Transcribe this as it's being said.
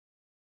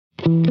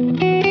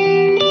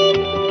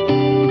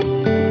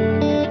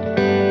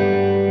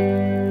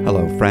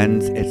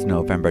friends. It's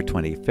November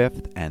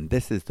 25th, and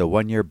this is the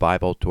One Year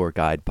Bible Tour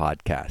Guide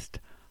podcast.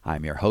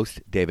 I'm your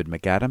host, David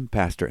MacAdam,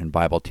 pastor and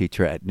Bible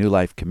teacher at New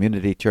Life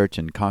Community Church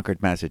in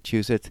Concord,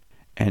 Massachusetts,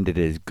 and it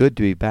is good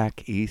to be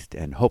back east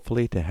and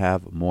hopefully to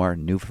have more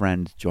new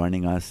friends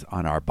joining us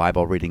on our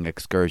Bible reading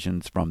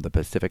excursions from the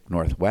Pacific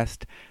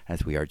Northwest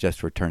as we are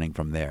just returning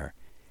from there.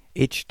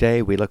 Each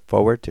day we look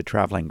forward to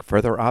traveling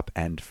further up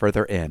and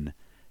further in,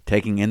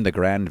 taking in the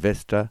grand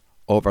vista,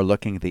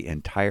 overlooking the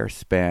entire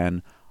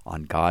span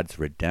on God's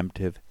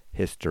redemptive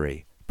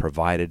history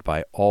provided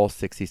by all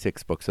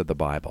 66 books of the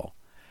Bible.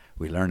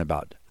 We learn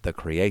about the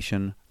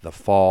creation, the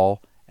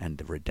fall, and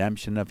the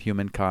redemption of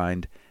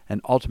humankind,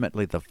 and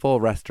ultimately the full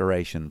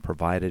restoration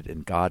provided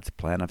in God's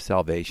plan of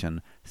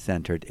salvation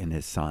centered in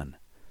His Son.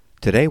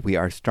 Today we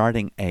are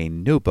starting a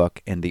new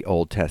book in the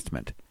Old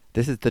Testament.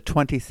 This is the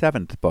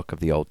 27th book of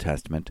the Old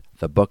Testament,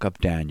 the book of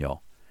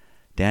Daniel.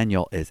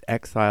 Daniel is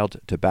exiled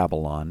to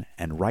Babylon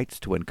and writes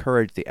to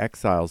encourage the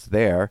exiles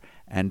there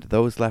and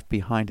those left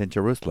behind in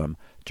Jerusalem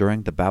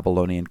during the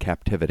Babylonian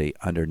captivity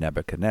under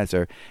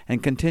Nebuchadnezzar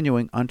and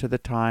continuing unto the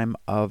time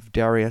of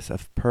Darius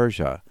of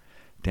Persia.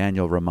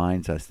 Daniel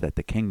reminds us that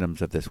the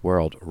kingdoms of this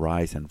world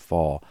rise and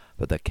fall,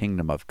 but the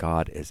kingdom of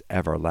God is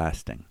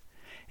everlasting.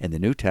 In the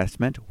New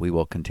Testament, we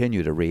will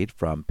continue to read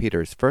from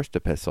Peter's first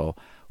epistle,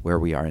 where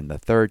we are in the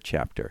 3rd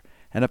chapter.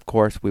 And of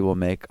course, we will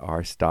make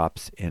our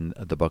stops in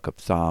the book of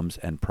Psalms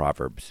and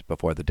Proverbs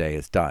before the day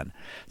is done.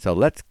 So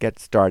let's get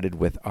started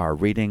with our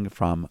reading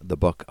from the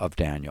book of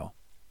Daniel.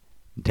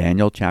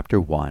 Daniel chapter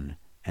 1,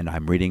 and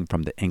I'm reading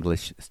from the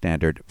English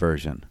Standard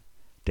Version.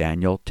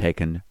 Daniel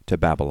taken to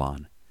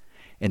Babylon.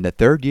 In the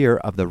 3rd year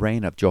of the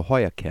reign of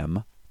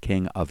Jehoiakim,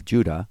 king of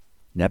Judah,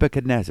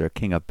 Nebuchadnezzar,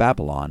 king of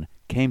Babylon,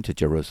 came to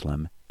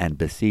Jerusalem and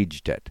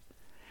besieged it.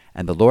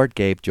 And the Lord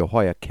gave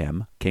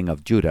Jehoiakim, king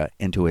of Judah,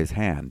 into his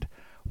hand,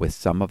 with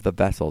some of the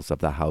vessels of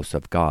the house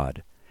of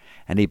God.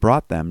 And he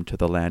brought them to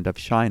the land of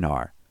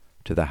Shinar,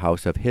 to the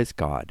house of his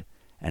God,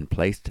 and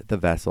placed the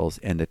vessels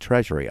in the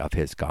treasury of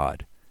his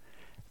God.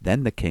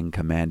 Then the king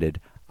commanded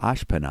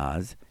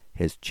Ashpenaz,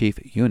 his chief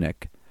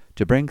eunuch,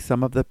 to bring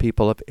some of the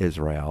people of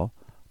Israel,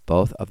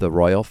 both of the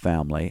royal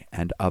family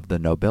and of the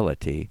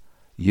nobility,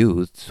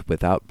 youths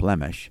without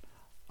blemish,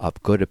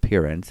 of good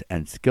appearance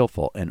and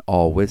skillful in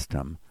all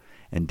wisdom,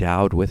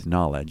 endowed with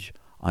knowledge,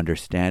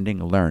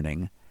 understanding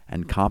learning,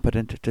 and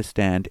competent to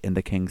stand in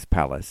the king's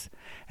palace,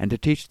 and to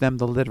teach them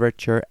the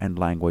literature and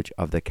language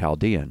of the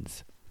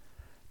Chaldeans.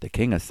 The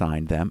king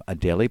assigned them a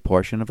daily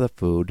portion of the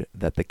food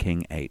that the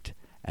king ate,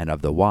 and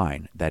of the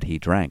wine that he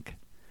drank.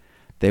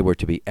 They were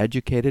to be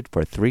educated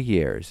for 3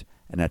 years,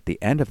 and at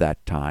the end of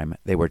that time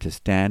they were to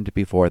stand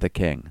before the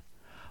king.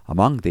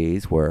 Among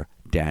these were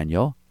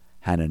Daniel,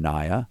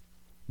 Hananiah,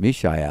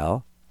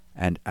 Mishael,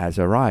 and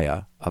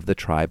Azariah of the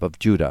tribe of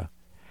Judah.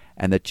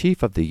 And the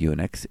chief of the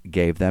eunuchs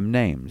gave them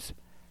names.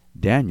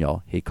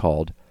 Daniel he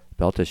called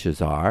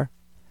Belteshazzar,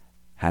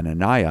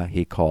 Hananiah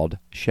he called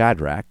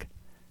Shadrach,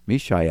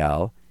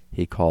 Mishael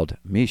he called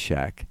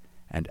Meshach,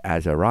 and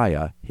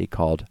Azariah he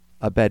called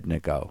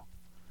Abednego.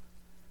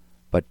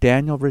 But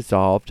Daniel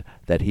resolved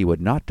that he would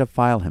not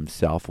defile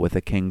himself with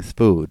the king's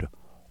food,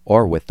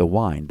 or with the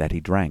wine that he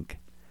drank.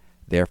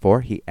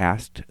 Therefore he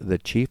asked the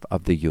chief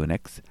of the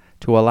eunuchs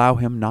to allow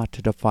him not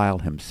to defile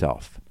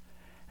himself.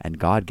 And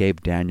God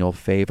gave Daniel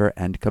favor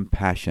and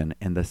compassion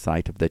in the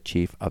sight of the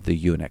chief of the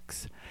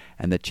eunuchs.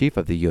 And the chief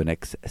of the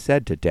eunuchs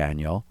said to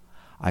Daniel,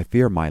 I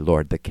fear my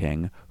lord the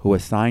king, who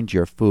assigned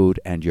your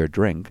food and your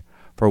drink,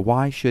 for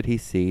why should he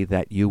see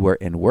that you were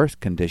in worse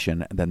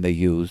condition than the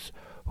youths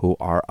who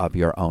are of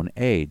your own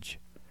age?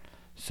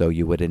 So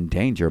you would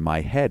endanger my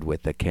head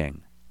with the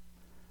king.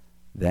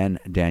 Then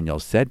Daniel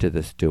said to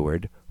the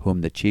steward,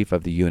 whom the chief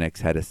of the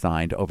eunuchs had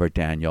assigned over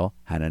Daniel,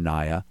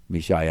 Hananiah,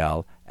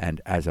 Mishael,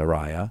 and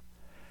Azariah,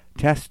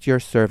 Test your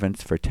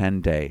servants for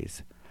 10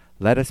 days.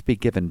 Let us be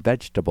given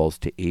vegetables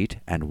to eat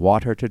and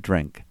water to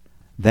drink.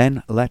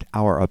 Then let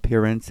our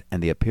appearance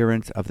and the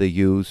appearance of the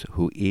youths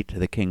who eat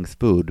the king's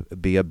food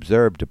be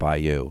observed by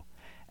you,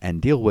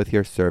 and deal with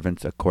your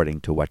servants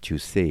according to what you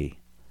see.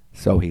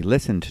 So he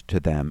listened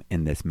to them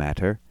in this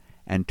matter,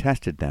 and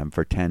tested them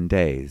for 10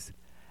 days.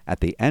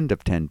 At the end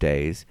of 10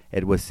 days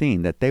it was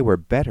seen that they were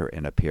better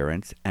in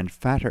appearance and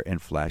fatter in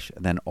flesh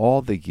than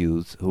all the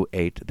youths who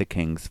ate the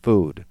king's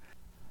food.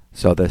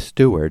 So the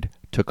steward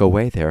took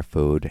away their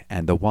food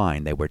and the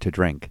wine they were to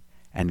drink,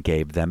 and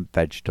gave them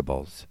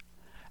vegetables.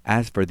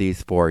 As for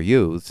these 4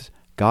 youths,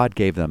 God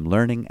gave them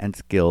learning and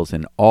skills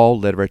in all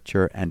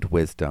literature and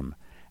wisdom,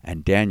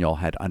 and Daniel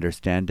had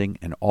understanding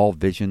in all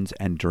visions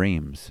and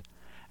dreams.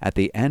 At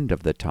the end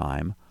of the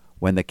time,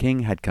 when the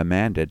king had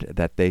commanded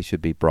that they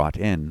should be brought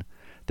in,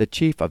 the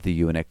chief of the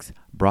eunuchs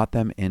brought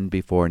them in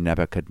before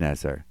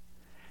Nebuchadnezzar.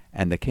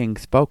 And the king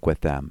spoke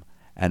with them,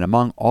 and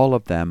among all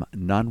of them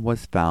none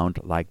was found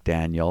like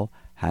Daniel,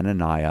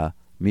 Hananiah,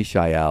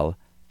 Mishael,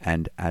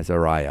 and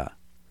Azariah.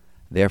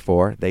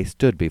 Therefore they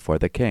stood before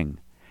the king,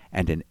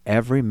 and in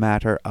every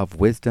matter of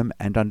wisdom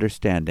and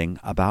understanding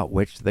about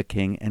which the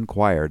king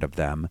inquired of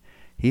them,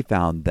 he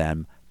found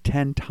them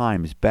 10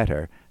 times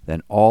better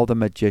than all the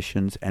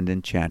magicians and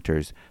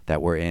enchanters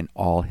that were in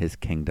all his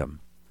kingdom.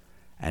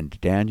 And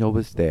Daniel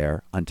was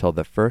there until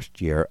the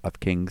 1st year of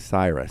King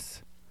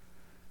Cyrus.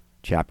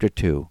 Chapter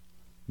 2.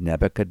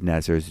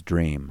 Nebuchadnezzar's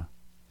Dream.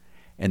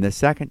 In the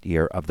 2nd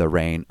year of the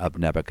reign of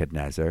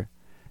Nebuchadnezzar,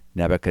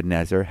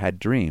 Nebuchadnezzar had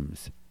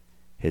dreams.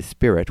 His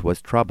spirit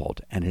was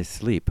troubled, and his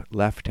sleep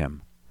left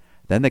him.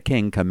 Then the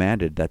king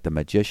commanded that the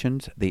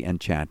magicians, the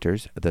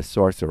enchanters, the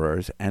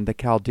sorcerers, and the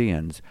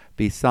Chaldeans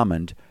be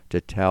summoned to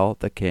tell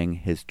the king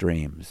his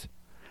dreams.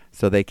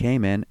 So they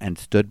came in and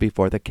stood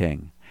before the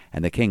king.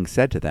 And the king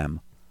said to them,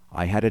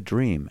 I had a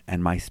dream,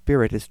 and my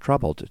spirit is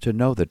troubled to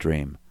know the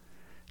dream.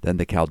 Then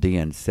the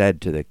Chaldeans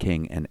said to the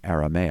king in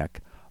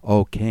Aramaic,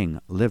 O king,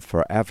 live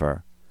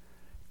forever.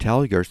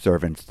 Tell your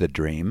servants the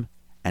dream,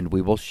 and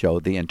we will show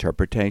the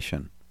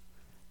interpretation.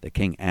 The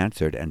king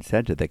answered and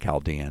said to the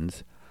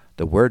Chaldeans,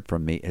 The word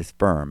from me is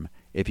firm.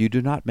 If you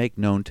do not make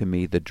known to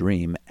me the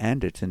dream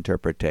and its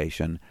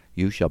interpretation,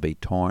 you shall be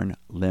torn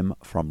limb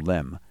from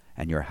limb,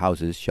 and your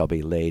houses shall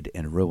be laid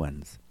in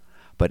ruins.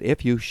 But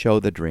if you show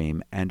the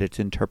dream and its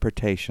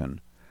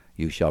interpretation,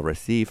 you shall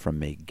receive from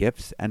me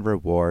gifts and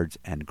rewards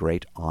and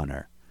great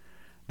honor.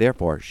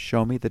 Therefore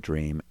show me the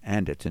dream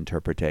and its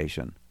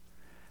interpretation.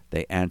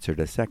 They answered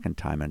a second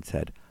time and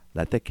said,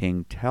 Let the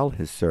king tell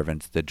his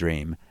servants the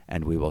dream,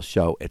 and we will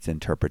show its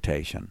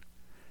interpretation.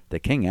 The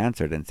king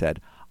answered and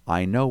said,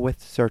 I know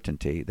with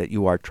certainty that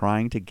you are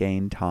trying to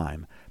gain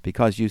time,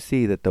 because you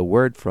see that the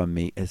word from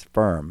me is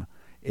firm.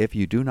 If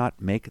you do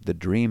not make the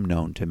dream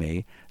known to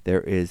me,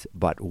 there is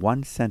but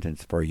one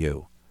sentence for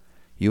you.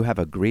 You have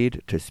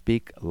agreed to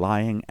speak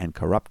lying and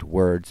corrupt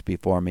words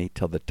before me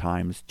till the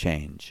times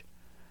change.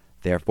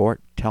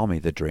 Therefore tell me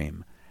the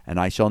dream, and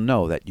I shall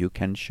know that you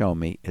can show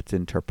me its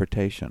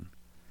interpretation.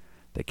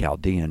 The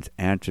Chaldeans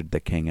answered the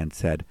king and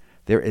said,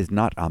 There is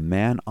not a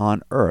man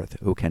on earth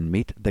who can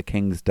meet the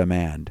king's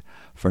demand,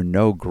 for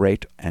no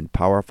great and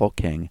powerful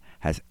king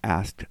has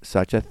asked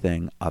such a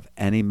thing of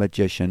any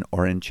magician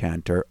or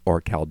enchanter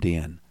or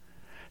Chaldean.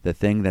 The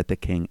thing that the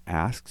king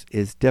asks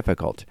is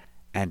difficult,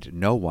 and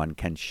no one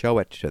can show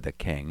it to the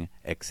king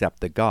except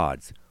the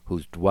gods,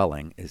 whose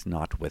dwelling is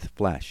not with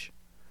flesh.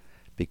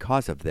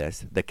 Because of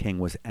this the king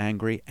was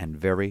angry and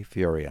very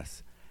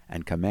furious,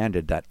 and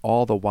commanded that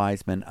all the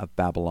wise men of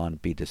Babylon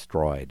be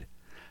destroyed.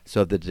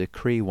 So the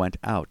decree went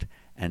out,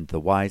 and the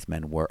wise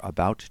men were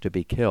about to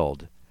be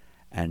killed,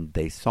 and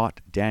they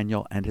sought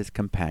Daniel and his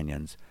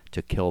companions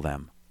to kill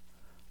them.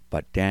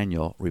 But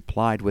Daniel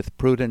replied with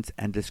prudence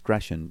and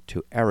discretion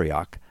to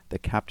Arioch, the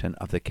captain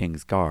of the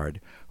king's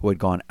guard, who had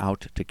gone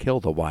out to kill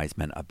the wise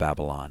men of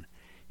Babylon.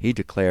 He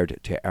declared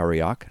to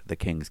Arioch, the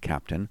king's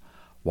captain,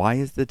 Why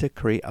is the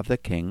decree of the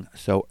king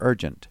so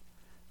urgent?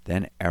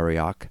 Then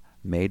Arioch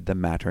made the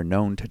matter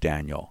known to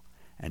Daniel,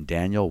 and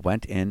Daniel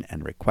went in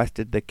and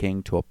requested the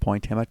king to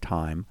appoint him a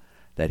time,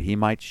 that he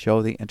might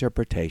show the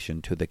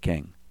interpretation to the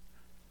king.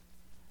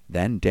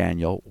 Then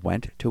Daniel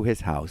went to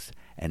his house,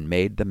 and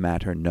made the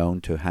matter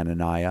known to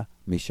Hananiah,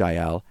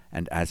 Mishael,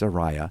 and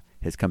Azariah,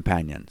 his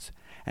companions,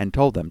 and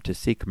told them to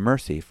seek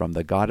mercy from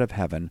the God of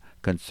heaven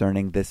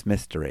concerning this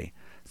mystery,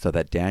 so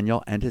that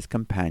Daniel and his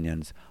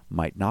companions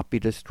might not be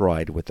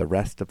destroyed with the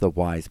rest of the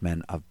wise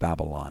men of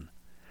Babylon.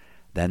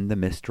 Then the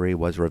mystery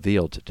was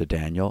revealed to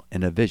Daniel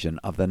in a vision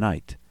of the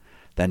night.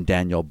 Then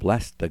Daniel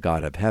blessed the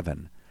God of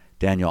heaven.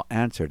 Daniel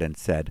answered and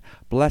said,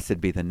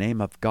 Blessed be the name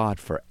of God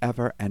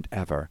forever and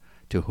ever,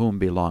 to whom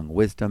belong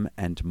wisdom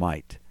and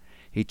might.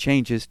 He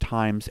changes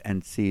times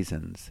and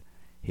seasons.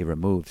 He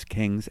removes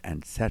kings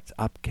and sets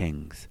up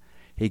kings.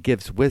 He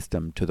gives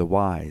wisdom to the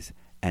wise,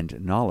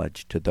 and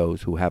knowledge to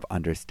those who have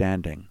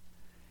understanding.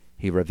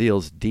 He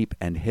reveals deep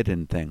and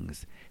hidden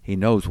things. He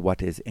knows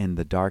what is in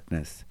the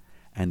darkness,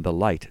 and the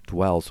light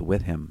dwells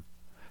with him.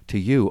 To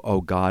you,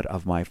 O God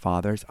of my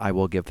fathers, I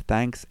will give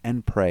thanks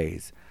and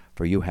praise,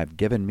 for you have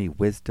given me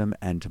wisdom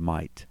and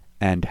might,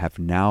 and have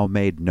now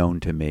made known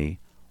to me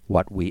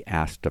what we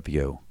asked of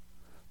you.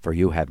 For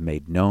you have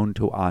made known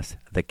to us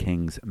the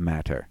king's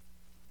matter.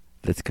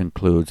 This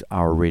concludes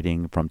our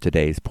reading from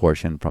today's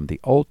portion from the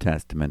Old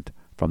Testament,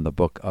 from the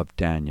book of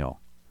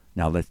Daniel.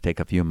 Now let's take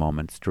a few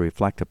moments to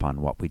reflect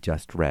upon what we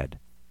just read.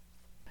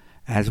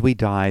 As we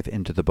dive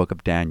into the book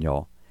of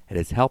Daniel, it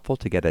is helpful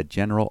to get a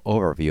general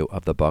overview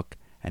of the book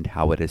and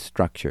how it is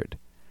structured.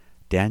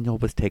 Daniel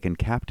was taken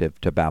captive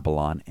to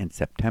Babylon in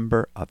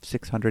September of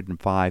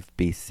 605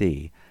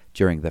 BC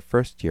during the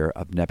 1st year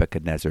of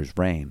Nebuchadnezzar's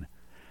reign.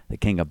 The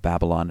king of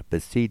Babylon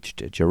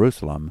besieged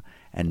Jerusalem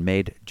and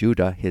made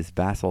Judah his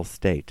vassal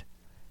state.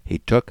 He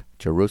took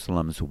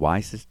Jerusalem's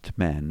wisest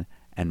men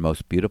and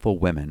most beautiful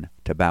women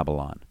to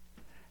Babylon.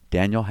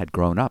 Daniel had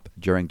grown up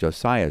during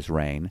Josiah's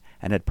reign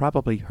and had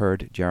probably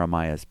heard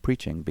Jeremiah's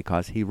preaching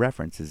because he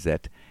references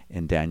it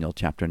in Daniel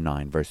chapter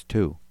 9, verse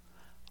 2.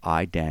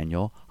 I,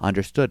 Daniel,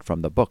 understood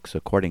from the books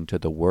according to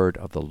the word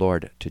of the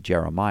Lord to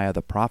Jeremiah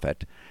the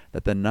prophet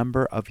that the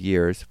number of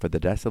years for the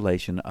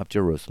desolation of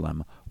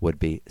Jerusalem would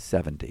be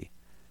 70.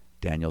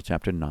 Daniel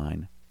chapter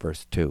 9,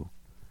 verse 2.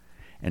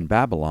 In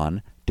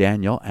Babylon,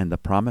 Daniel and the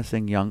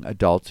promising young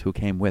adults who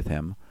came with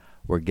him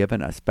were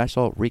given a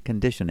special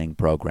reconditioning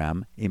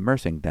program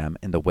immersing them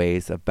in the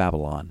ways of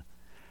Babylon.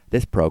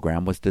 This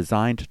program was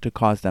designed to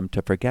cause them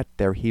to forget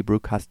their Hebrew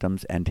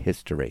customs and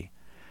history.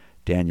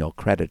 Daniel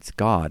credits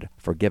God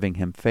for giving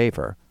him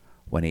favor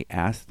when he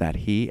asked that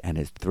he and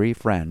his 3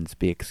 friends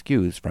be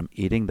excused from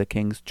eating the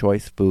king's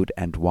choice food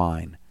and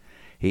wine.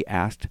 He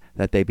asked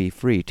that they be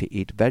free to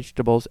eat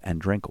vegetables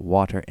and drink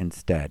water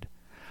instead.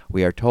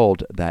 We are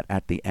told that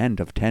at the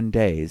end of 10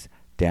 days,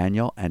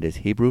 Daniel and his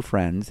Hebrew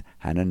friends,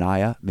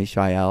 Hananiah,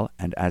 Mishael,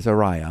 and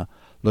Azariah,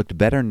 looked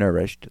better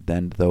nourished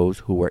than those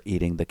who were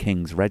eating the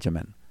king's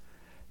regimen.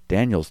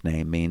 Daniel's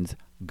name means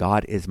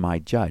God is my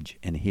judge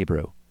in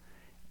Hebrew.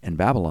 In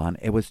Babylon,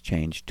 it was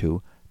changed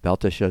to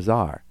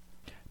Belteshazzar,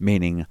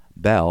 meaning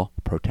Bel,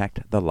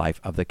 protect the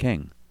life of the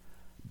king.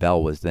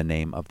 Bel was the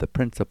name of the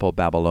principal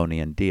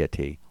Babylonian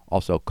deity,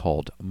 also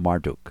called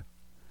Marduk.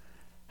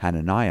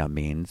 Hananiah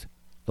means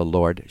the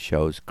Lord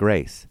shows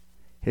grace.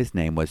 His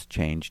name was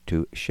changed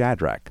to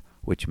Shadrach,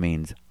 which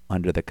means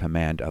under the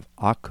command of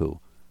Aku,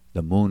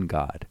 the moon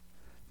god.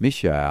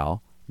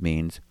 Mishael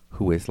means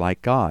who is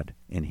like God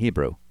in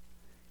Hebrew.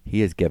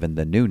 He is given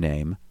the new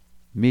name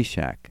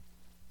Meshach,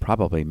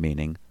 probably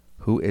meaning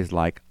who is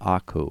like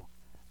Aku.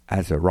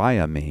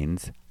 Azariah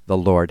means the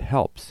Lord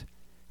helps.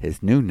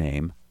 His new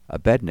name,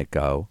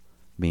 Abednego,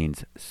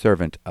 means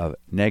servant of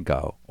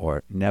Nego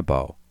or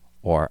Nebo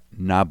or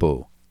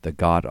Nabu, the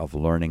god of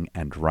learning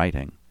and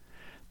writing.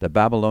 The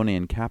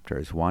Babylonian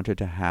captors wanted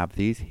to have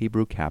these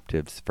Hebrew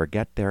captives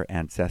forget their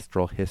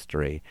ancestral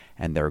history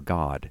and their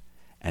God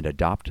and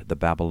adopt the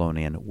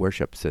Babylonian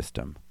worship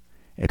system.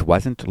 It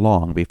wasn't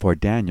long before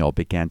Daniel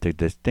began to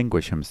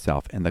distinguish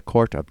himself in the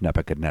court of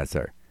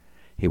Nebuchadnezzar.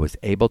 He was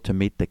able to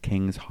meet the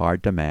king's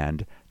hard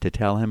demand to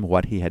tell him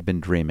what he had been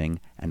dreaming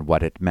and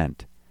what it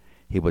meant.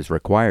 He was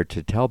required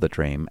to tell the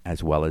dream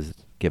as well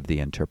as give the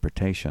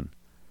interpretation.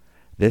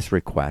 This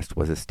request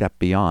was a step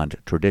beyond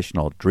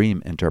traditional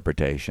dream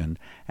interpretation,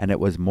 and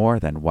it was more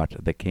than what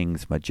the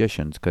king's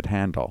magicians could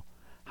handle.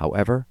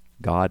 However,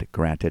 God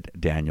granted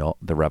Daniel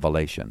the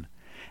revelation.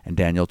 In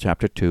Daniel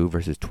chapter 2,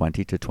 verses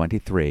 20 to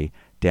 23,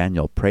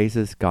 Daniel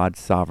praises God's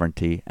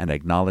sovereignty and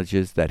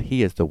acknowledges that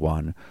he is the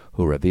one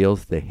who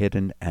reveals the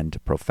hidden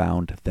and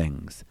profound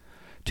things.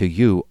 To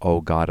you,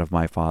 O God of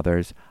my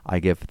fathers, I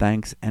give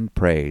thanks and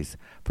praise,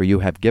 for you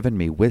have given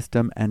me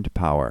wisdom and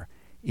power.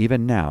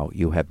 Even now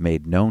you have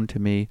made known to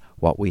me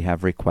what we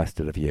have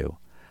requested of you,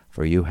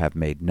 for you have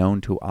made known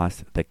to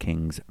us the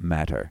king's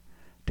matter.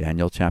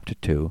 Daniel chapter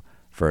 2,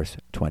 verse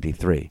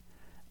 23.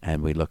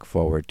 And we look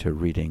forward to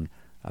reading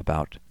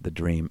about the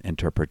dream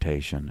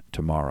interpretation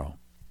tomorrow.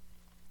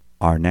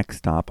 Our next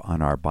stop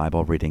on our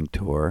Bible reading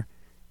tour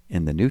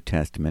in the New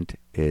Testament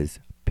is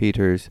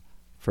Peter's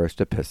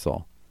first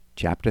epistle,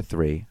 chapter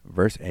 3,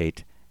 verse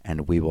 8,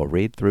 and we will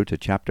read through to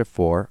chapter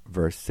 4,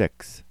 verse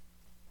 6.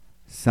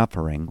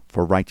 Suffering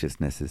for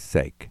righteousness'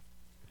 sake.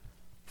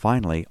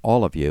 Finally,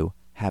 all of you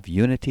have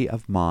unity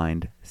of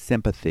mind,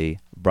 sympathy,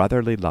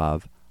 brotherly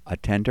love, a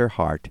tender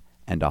heart,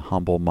 and a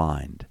humble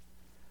mind.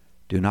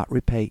 Do not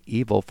repay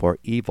evil for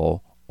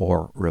evil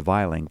or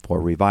reviling for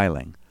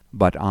reviling,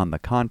 but on the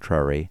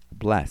contrary,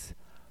 bless,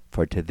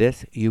 for to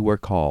this you were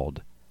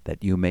called,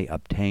 that you may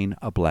obtain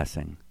a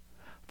blessing.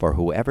 For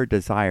whoever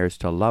desires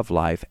to love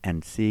life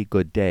and see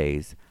good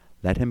days,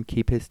 let him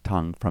keep his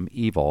tongue from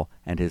evil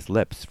and his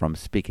lips from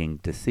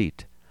speaking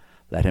deceit.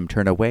 Let him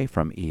turn away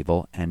from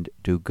evil and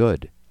do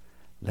good.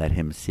 Let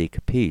him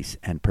seek peace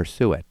and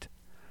pursue it.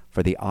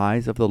 For the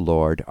eyes of the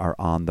Lord are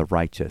on the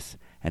righteous,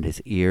 and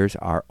his ears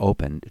are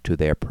opened to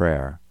their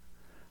prayer.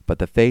 But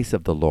the face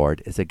of the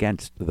Lord is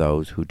against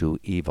those who do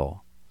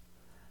evil.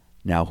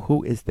 Now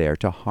who is there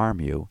to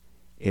harm you,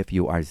 if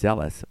you are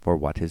zealous for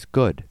what is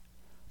good?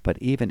 But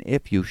even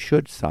if you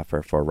should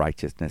suffer for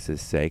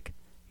righteousness' sake,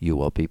 you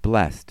will be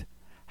blessed.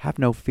 Have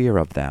no fear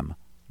of them,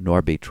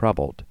 nor be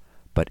troubled,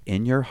 but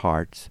in your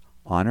hearts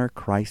honor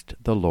Christ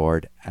the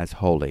Lord as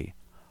holy,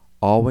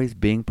 always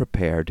being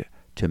prepared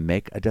to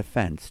make a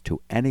defense to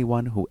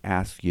anyone who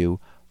asks you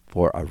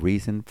for a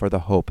reason for the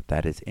hope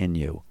that is in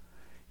you.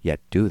 Yet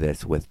do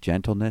this with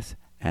gentleness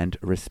and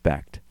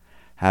respect,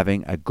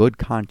 having a good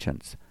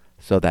conscience,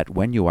 so that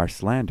when you are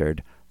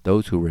slandered,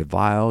 those who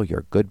revile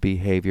your good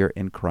behavior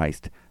in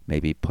Christ may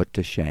be put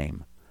to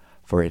shame.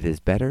 For it is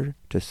better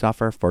to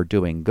suffer for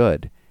doing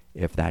good,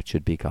 if that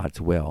should be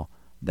God's will,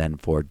 than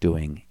for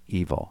doing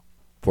evil.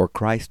 For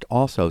Christ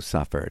also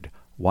suffered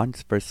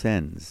once for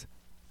sins,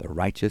 the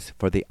righteous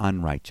for the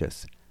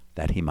unrighteous,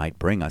 that he might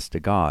bring us to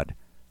God,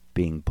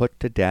 being put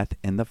to death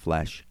in the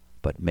flesh,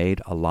 but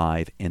made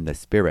alive in the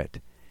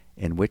Spirit,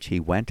 in which he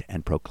went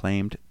and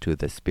proclaimed to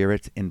the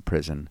spirits in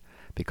prison,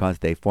 because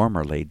they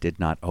formerly did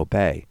not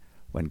obey,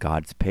 when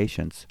God's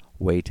patience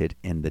waited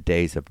in the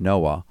days of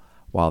Noah,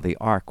 while the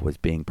ark was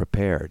being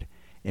prepared,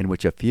 in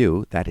which a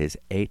few, that is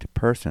 8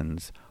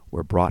 persons,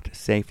 were brought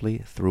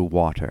safely through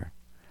water.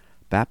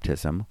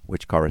 Baptism,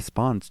 which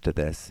corresponds to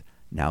this,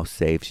 now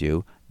saves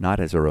you, not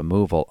as a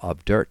removal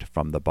of dirt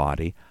from the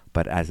body,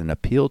 but as an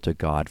appeal to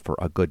God for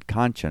a good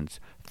conscience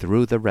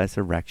through the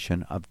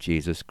resurrection of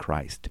Jesus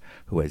Christ,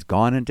 who has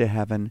gone into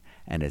heaven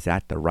and is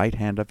at the right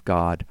hand of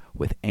God,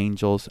 with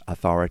angels,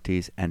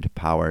 authorities, and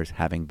powers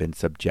having been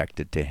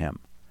subjected to him.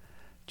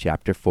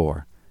 Chapter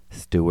 4.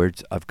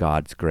 Stewards of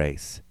God's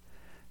Grace.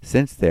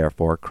 Since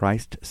therefore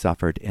Christ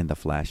suffered in the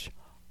flesh,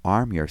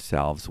 arm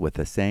yourselves with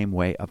the same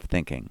way of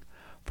thinking.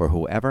 For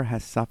whoever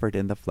has suffered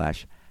in the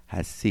flesh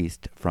has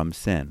ceased from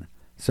sin,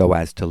 so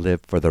as to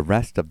live for the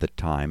rest of the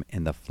time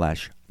in the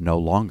flesh, no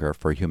longer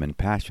for human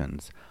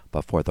passions,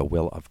 but for the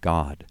will of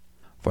God.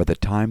 For the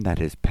time that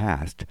is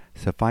past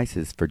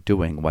suffices for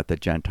doing what the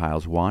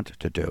Gentiles want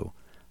to do,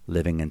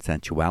 living in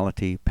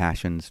sensuality,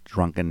 passions,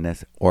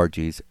 drunkenness,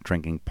 orgies,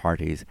 drinking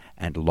parties,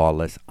 and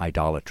lawless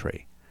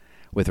idolatry.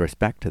 With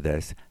respect to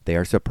this, they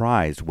are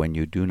surprised when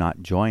you do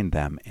not join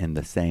them in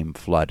the same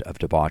flood of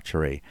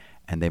debauchery,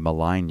 and they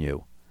malign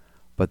you.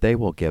 But they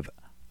will give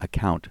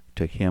account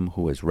to him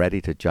who is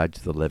ready to judge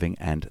the living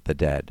and the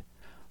dead.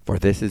 For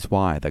this is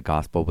why the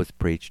gospel was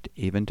preached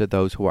even to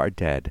those who are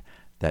dead,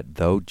 that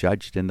though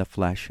judged in the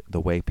flesh the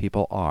way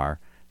people are,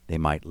 they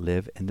might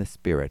live in the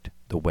Spirit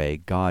the way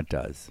God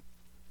does.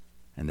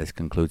 And this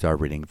concludes our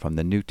reading from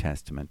the New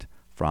Testament,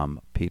 from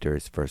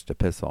Peter's first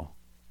epistle.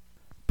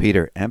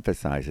 Peter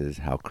emphasizes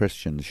how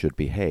Christians should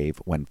behave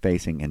when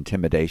facing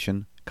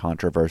intimidation,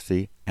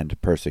 controversy,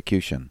 and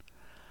persecution.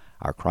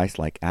 Our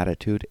Christ-like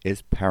attitude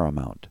is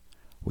paramount.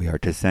 We are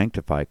to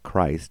sanctify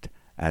Christ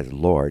as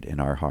Lord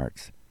in our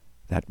hearts.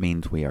 That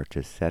means we are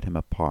to set him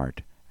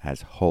apart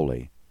as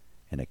holy,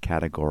 in a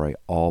category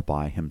all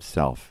by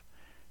himself,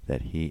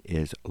 that he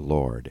is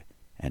Lord,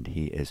 and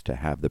he is to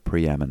have the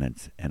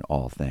preeminence in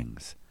all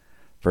things.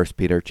 1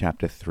 Peter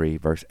chapter 3,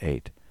 verse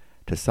 8.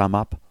 To sum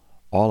up,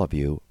 all of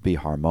you be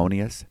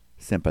harmonious,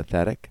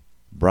 sympathetic,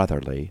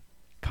 brotherly,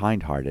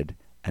 kind-hearted,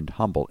 and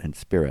humble in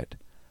spirit,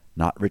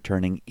 not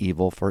returning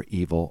evil for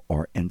evil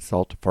or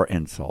insult for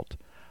insult,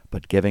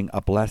 but giving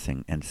a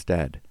blessing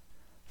instead.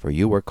 For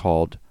you were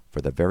called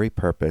for the very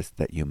purpose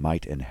that you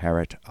might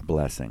inherit a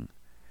blessing.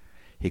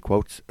 He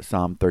quotes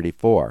Psalm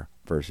 34,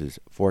 verses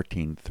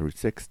 14 through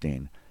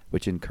 16,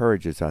 which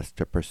encourages us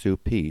to pursue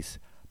peace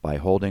by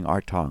holding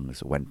our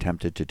tongues when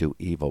tempted to do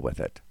evil with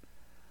it.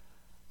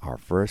 Our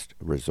first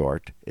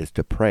resort is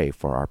to pray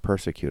for our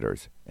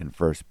persecutors in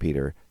 1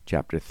 Peter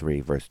chapter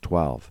 3, verse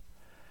 12.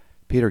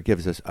 Peter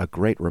gives us a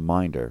great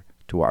reminder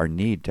to our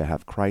need to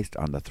have Christ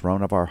on the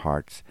throne of our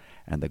hearts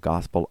and the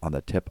gospel on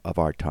the tip of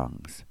our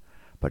tongues.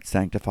 But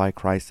sanctify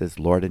Christ as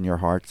Lord in your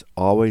hearts,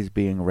 always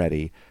being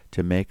ready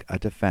to make a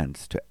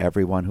defense to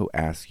everyone who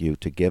asks you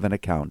to give an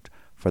account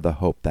for the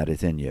hope that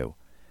is in you,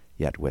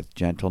 yet with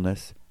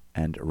gentleness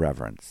and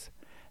reverence.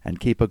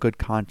 And keep a good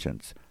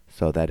conscience,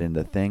 so that in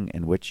the thing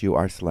in which you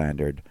are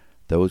slandered,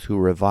 those who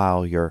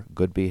revile your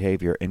good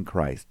behavior in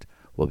Christ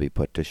will be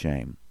put to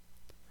shame.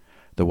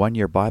 The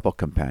One-Year Bible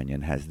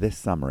Companion has this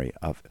summary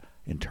of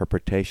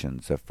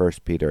interpretations of 1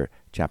 Peter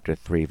chapter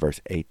 3, verse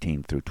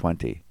 18 through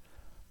 20.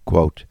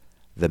 Quote,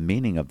 the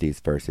meaning of these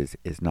verses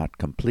is not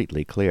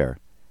completely clear,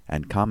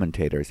 and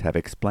commentators have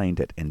explained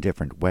it in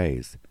different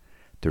ways.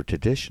 The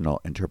traditional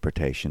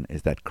interpretation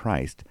is that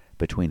Christ,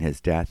 between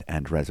his death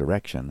and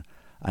resurrection,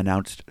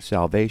 announced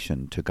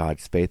salvation to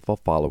God's faithful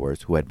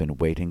followers who had been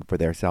waiting for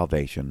their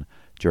salvation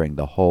during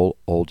the whole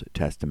Old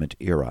Testament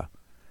era.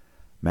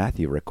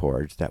 Matthew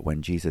records that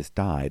when Jesus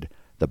died,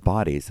 the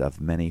bodies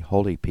of many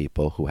holy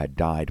people who had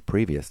died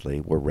previously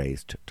were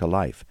raised to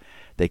life.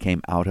 They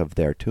came out of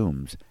their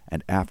tombs,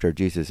 and after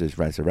Jesus'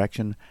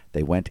 resurrection,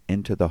 they went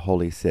into the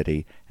holy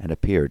city and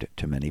appeared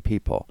to many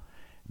people.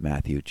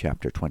 Matthew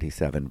chapter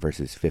 27,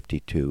 verses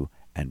 52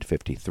 and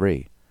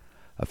 53.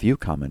 A few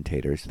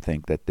commentators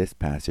think that this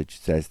passage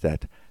says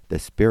that the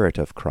Spirit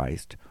of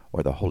Christ,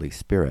 or the Holy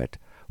Spirit,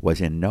 was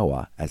in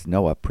Noah as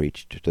Noah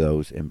preached to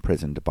those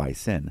imprisoned by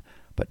sin,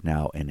 but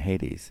now in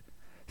Hades.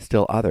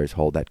 Still others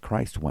hold that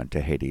Christ went to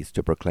Hades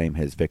to proclaim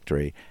his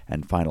victory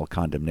and final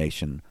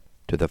condemnation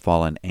to the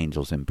fallen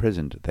angels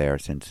imprisoned there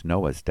since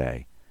Noah's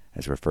day,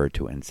 as referred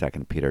to in 2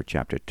 Peter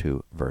chapter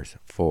 2, verse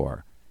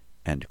 4.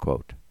 End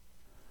quote.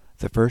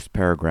 The first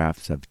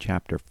paragraphs of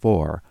chapter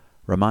 4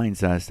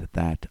 reminds us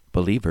that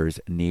believers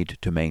need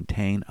to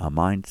maintain a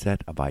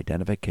mindset of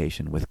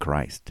identification with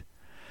Christ.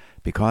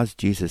 Because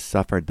Jesus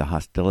suffered the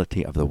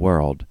hostility of the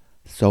world,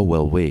 so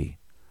will we.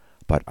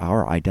 But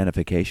our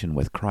identification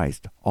with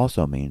Christ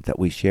also means that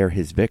we share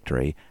his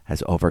victory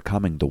as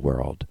overcoming the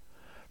world.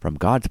 From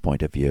God's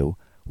point of view,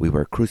 we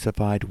were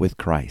crucified with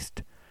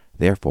Christ.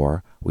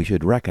 Therefore, we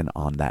should reckon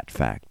on that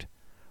fact.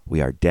 We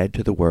are dead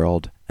to the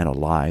world and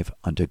alive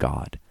unto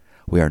God.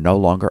 We are no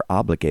longer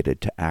obligated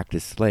to act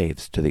as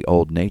slaves to the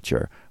old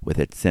nature with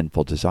its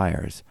sinful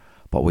desires,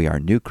 but we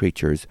are new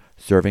creatures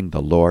serving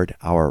the Lord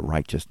our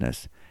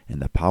righteousness in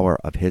the power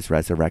of his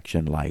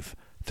resurrection life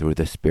through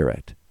the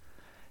Spirit.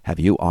 Have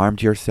you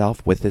armed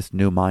yourself with this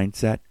new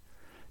mindset?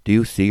 Do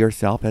you see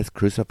yourself as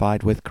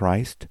crucified with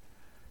Christ?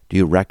 Do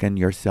you reckon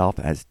yourself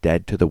as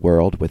dead to the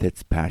world with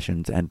its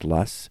passions and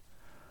lusts?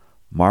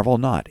 Marvel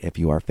not if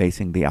you are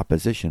facing the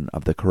opposition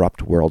of the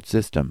corrupt world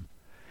system.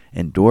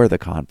 Endure the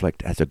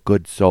conflict as a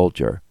good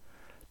soldier.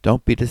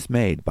 Don't be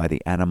dismayed by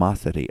the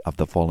animosity of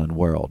the fallen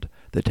world,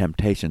 the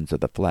temptations of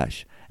the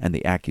flesh, and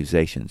the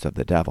accusations of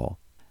the devil.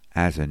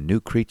 As a new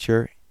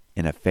creature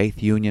in a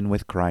faith union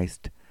with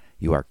Christ,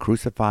 you are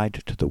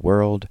crucified to the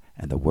world,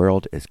 and the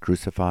world is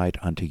crucified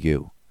unto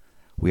you.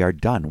 We are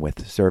done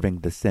with serving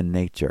the sin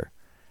nature.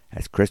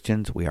 As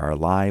Christians, we are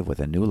alive with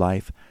a new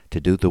life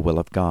to do the will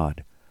of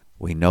God.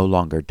 We no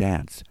longer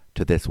dance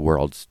to this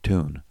world's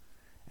tune.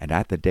 And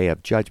at the day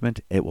of judgment,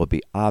 it will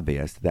be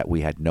obvious that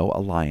we had no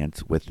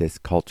alliance with this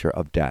culture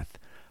of death,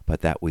 but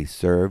that we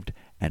served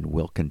and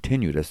will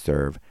continue to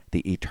serve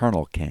the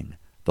eternal King,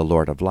 the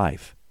Lord of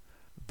life.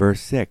 Verse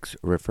 6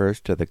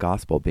 refers to the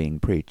gospel being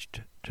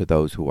preached to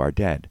those who are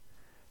dead.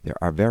 There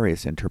are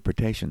various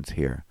interpretations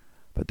here,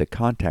 but the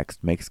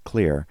context makes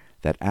clear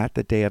that at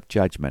the day of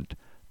judgment,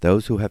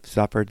 those who have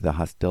suffered the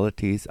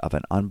hostilities of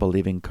an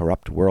unbelieving,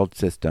 corrupt world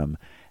system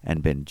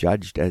and been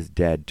judged as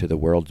dead to the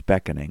world's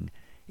beckoning,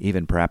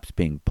 even perhaps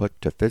being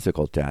put to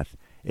physical death,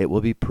 it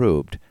will be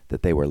proved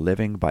that they were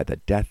living by the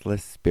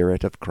deathless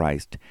Spirit of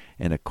Christ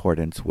in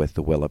accordance with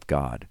the will of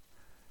God.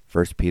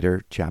 1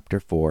 Peter chapter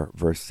 4,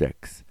 verse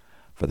 6.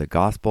 For the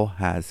gospel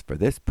has for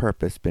this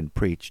purpose been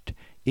preached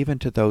even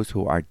to those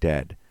who are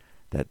dead,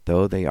 that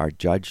though they are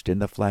judged in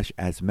the flesh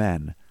as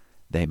men,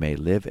 they may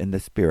live in the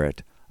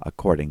Spirit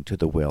according to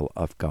the will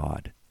of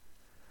God.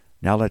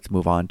 Now let's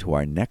move on to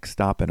our next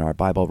stop in our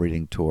Bible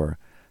reading tour,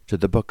 to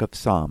the book of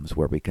Psalms,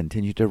 where we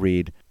continue to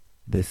read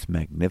this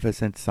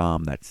magnificent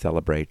psalm that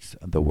celebrates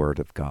the Word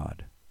of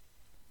God.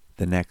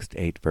 The next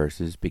 8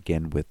 verses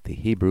begin with the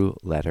Hebrew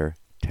letter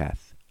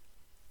Teth.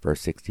 Verse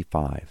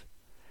 65.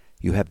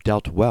 You have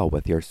dealt well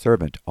with your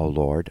servant, O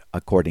Lord,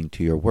 according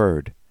to your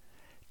word.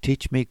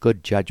 Teach me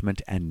good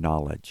judgment and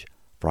knowledge,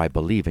 for I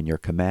believe in your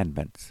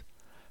commandments.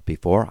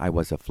 Before I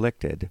was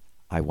afflicted,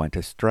 I went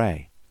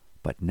astray,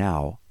 but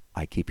now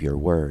I keep your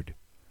word.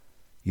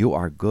 You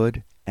are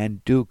good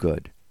and do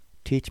good.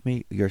 Teach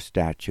me your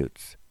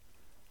statutes.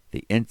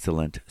 The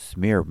insolent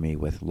smear me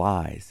with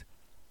lies,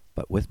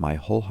 but with my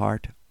whole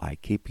heart I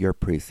keep your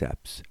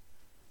precepts.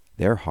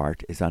 Their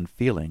heart is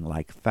unfeeling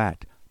like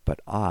fat,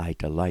 but I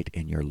delight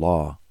in your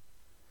law.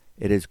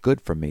 It is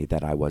good for me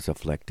that I was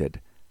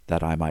afflicted,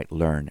 that I might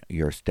learn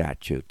your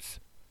statutes.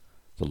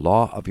 The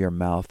law of your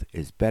mouth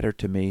is better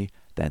to me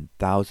than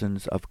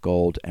thousands of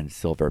gold and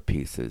silver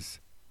pieces.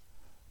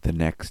 The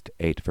next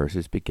 8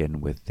 verses begin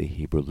with the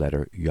Hebrew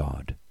letter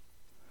Yod.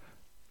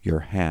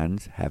 Your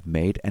hands have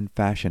made and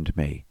fashioned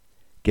me.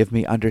 Give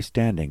me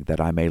understanding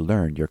that I may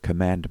learn your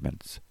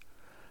commandments.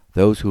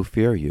 Those who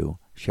fear you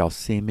shall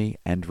see me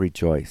and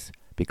rejoice,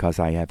 because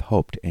I have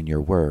hoped in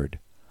your word.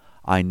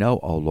 I know,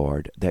 O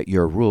Lord, that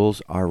your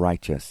rules are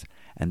righteous,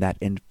 and that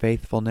in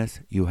faithfulness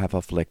you have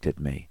afflicted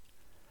me.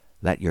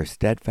 Let your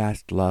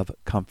steadfast love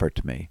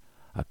comfort me,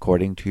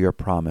 according to your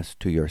promise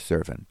to your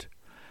servant.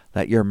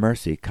 Let your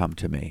mercy come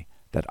to me,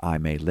 that I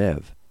may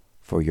live,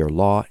 for your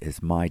law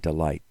is my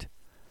delight.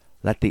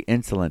 Let the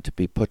insolent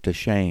be put to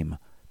shame,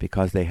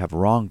 because they have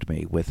wronged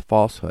me with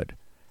falsehood.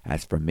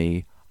 As for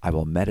me, I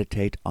will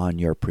meditate on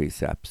your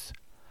precepts.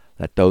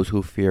 Let those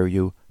who fear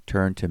you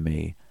turn to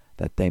me,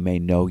 that they may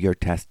know your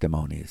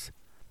testimonies.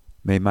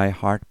 May my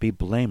heart be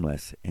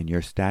blameless in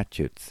your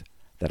statutes,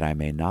 that I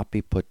may not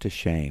be put to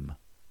shame.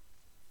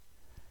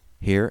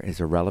 Here is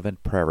a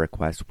relevant prayer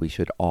request we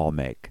should all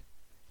make.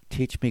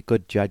 Teach me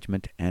good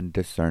judgment and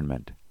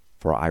discernment,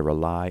 for I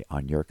rely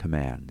on your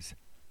commands.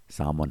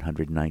 Psalm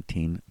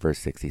 119, verse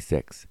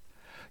 66.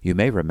 You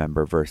may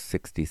remember verse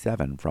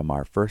 67 from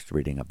our first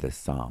reading of this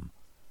psalm.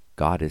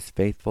 God is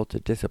faithful to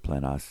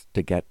discipline us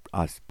to get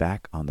us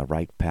back on the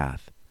right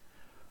path.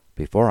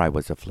 Before I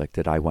was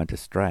afflicted, I went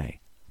astray,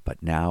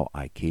 but now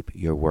I keep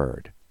your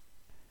word.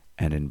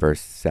 And in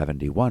verse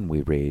 71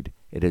 we read,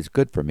 It is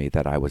good for me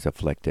that I was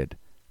afflicted,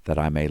 that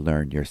I may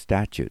learn your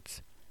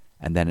statutes.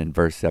 And then in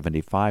verse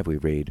 75 we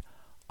read,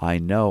 I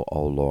know,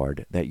 O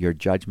Lord, that your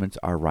judgments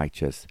are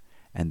righteous,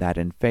 and that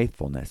in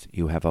faithfulness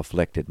you have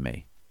afflicted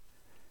me.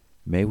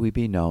 May we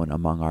be known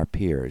among our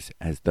peers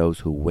as those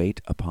who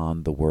wait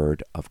upon the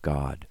word of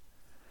God.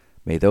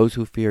 May those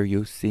who fear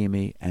you see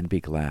me and be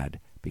glad,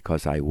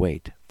 because I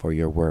wait for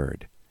your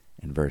word.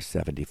 In verse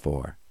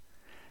 74.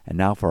 And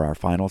now for our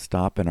final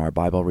stop in our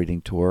Bible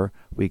reading tour,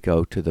 we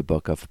go to the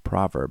book of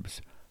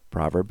Proverbs.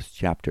 Proverbs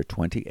chapter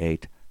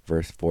 28,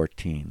 verse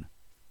 14.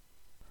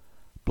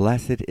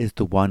 Blessed is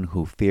the one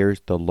who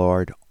fears the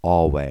Lord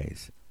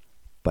always,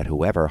 but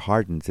whoever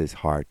hardens his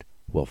heart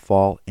will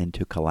fall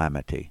into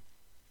calamity.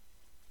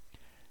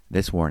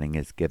 This warning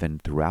is given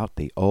throughout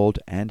the Old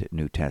and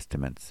New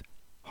Testaments.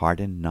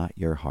 Harden not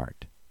your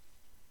heart.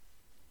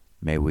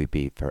 May we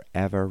be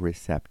forever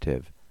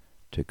receptive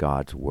to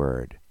God's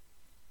word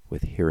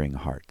with hearing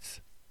hearts.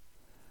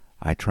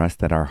 I trust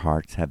that our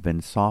hearts have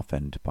been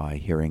softened by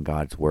hearing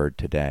God's word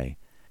today.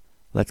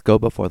 Let's go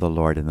before the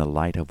Lord in the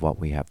light of what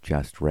we have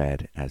just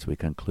read as we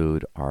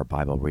conclude our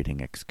Bible reading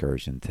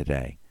excursion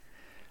today.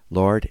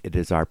 Lord, it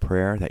is our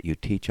prayer that you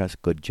teach us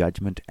good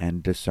judgment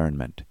and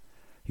discernment.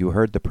 You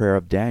heard the prayer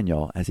of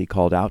Daniel as he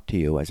called out to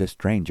you as a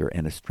stranger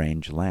in a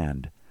strange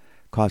land.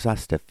 Cause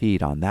us to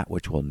feed on that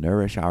which will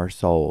nourish our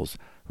souls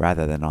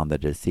rather than on the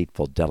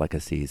deceitful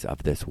delicacies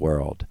of this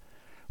world.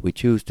 We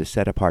choose to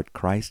set apart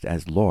Christ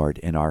as Lord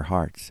in our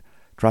hearts,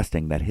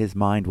 trusting that His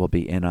mind will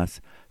be in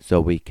us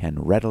so we can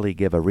readily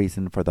give a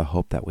reason for the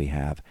hope that we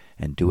have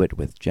and do it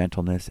with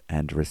gentleness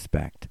and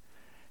respect.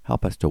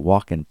 Help us to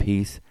walk in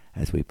peace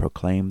as we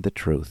proclaim the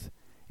truth.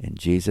 In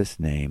Jesus'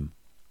 name,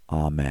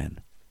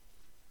 Amen.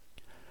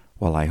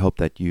 Well, I hope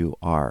that you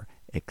are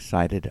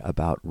excited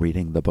about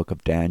reading the book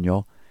of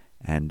Daniel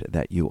and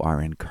that you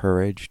are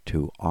encouraged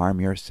to arm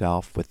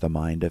yourself with the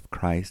mind of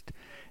Christ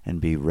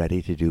and be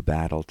ready to do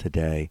battle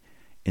today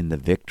in the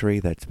victory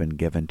that's been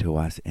given to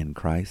us in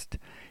Christ.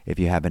 If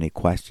you have any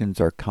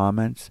questions or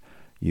comments,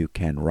 you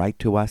can write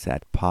to us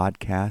at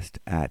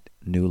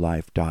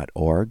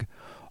podcast@newlife.org.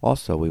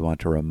 Also, we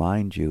want to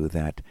remind you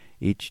that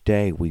each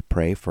day we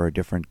pray for a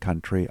different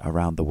country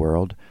around the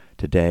world.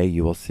 Today,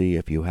 you will see,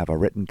 if you have a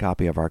written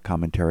copy of our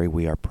commentary,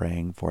 we are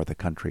praying for the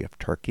country of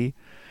Turkey,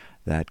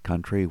 that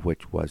country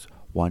which was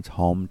once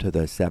home to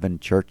the 7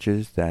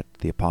 churches that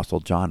the Apostle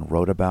John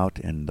wrote about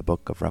in the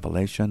book of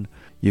Revelation.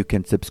 You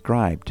can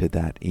subscribe to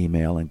that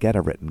email and get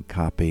a written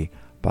copy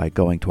by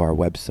going to our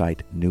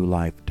website,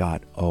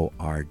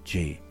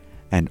 newlife.org.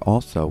 And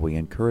also, we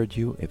encourage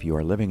you, if you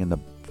are living in the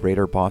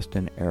greater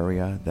Boston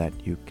area,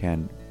 that you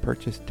can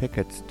purchase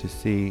tickets to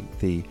see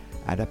the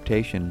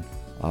adaptation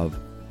of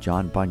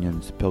John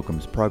Bunyan's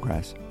Pilgrim's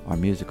Progress, our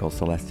musical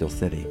Celestial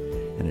City.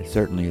 And it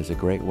certainly is a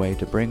great way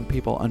to bring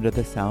people under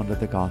the sound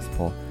of the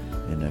gospel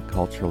in a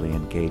culturally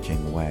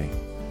engaging way.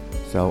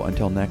 So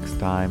until next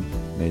time,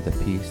 may the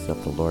peace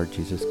of the Lord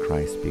Jesus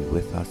Christ be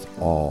with us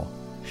all.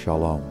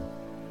 Shalom.